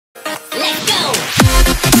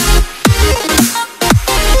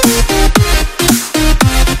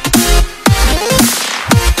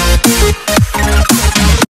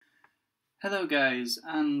guys,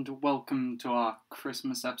 and welcome to our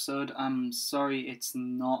Christmas episode. I'm sorry it's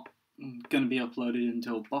not going to be uploaded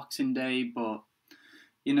until Boxing Day, but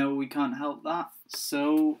you know, we can't help that.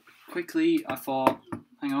 So quickly I thought,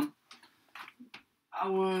 hang on, I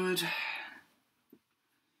would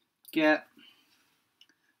get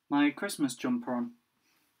my Christmas jumper on.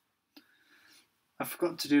 I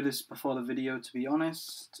forgot to do this before the video, to be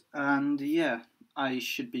honest, and yeah, I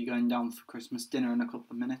should be going down for Christmas dinner in a couple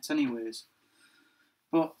of minutes anyways.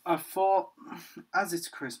 But I thought, as it's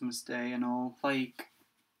Christmas Day and all,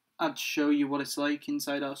 I'd show you what it's like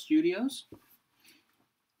inside our studios.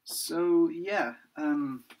 So yeah,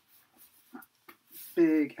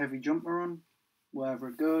 big heavy jumper on, wherever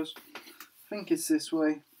it goes. I think it's this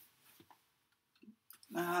way.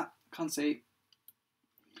 Can't see.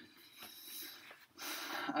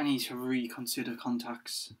 I need to reconsider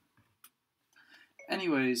contacts.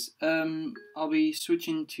 Anyways, I'll be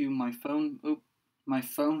switching to my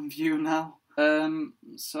phone view now.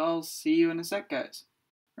 So I'll see you in a sec, guys.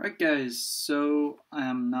 Right, guys, so I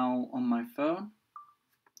am now on my phone.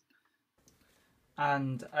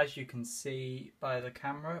 And as you can see by the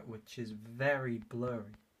camera, which is very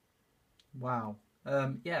blurry. Wow.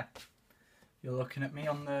 Yeah, you're looking at me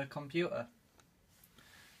on the computer.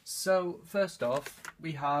 So, first off,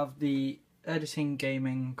 we have the editing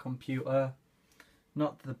gaming computer.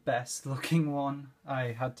 Not the best looking one.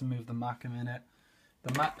 I had to move the Mac a minute.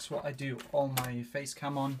 The Mac's what I do all my face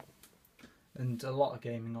cam on, and a lot of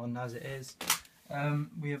gaming on as it is.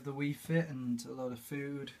 We have the Wii Fit and a lot of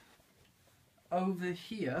food. Over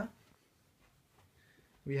here,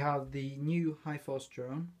 we have the new High Force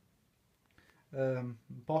drone.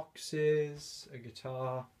 Boxes, a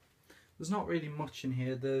guitar. There's not really much in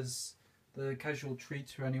here. There's the casual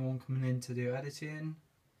treats for anyone coming in to do editing.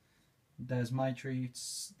 There's my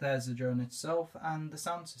treats, there's the drone itself, and the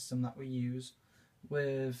sound system that we use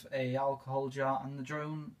with a alcohol jar and the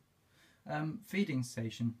drone feeding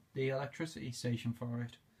station, the electricity station for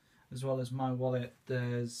it, as well as my wallet.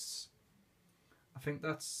 There's, I think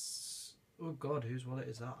that's, oh god, whose wallet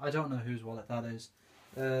is that? I don't know whose wallet that is.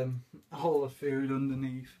 All the food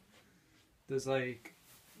underneath. There's like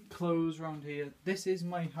clothes around here. This is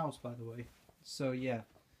my house, by the way. So yeah,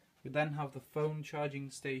 we then have the phone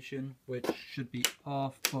charging station, which should be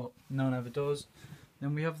off, but no one ever does.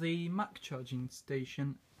 Then we have the Mac charging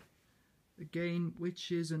station, again,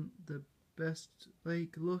 which isn't the best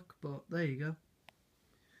look, but there you go.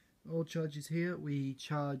 All charges here. We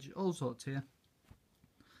charge all sorts here.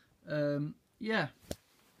 Yeah,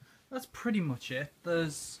 that's pretty much it.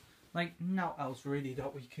 There's nothing else really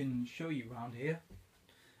that we can show you around here.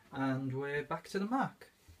 And we're back to the Mac.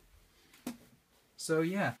 So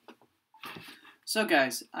yeah. So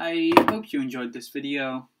guys, I hope you enjoyed this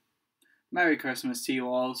video. Merry Christmas to you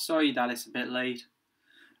all. Sorry that it's a bit late.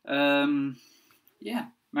 Yeah,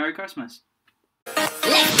 Merry Christmas.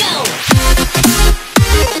 Let's go!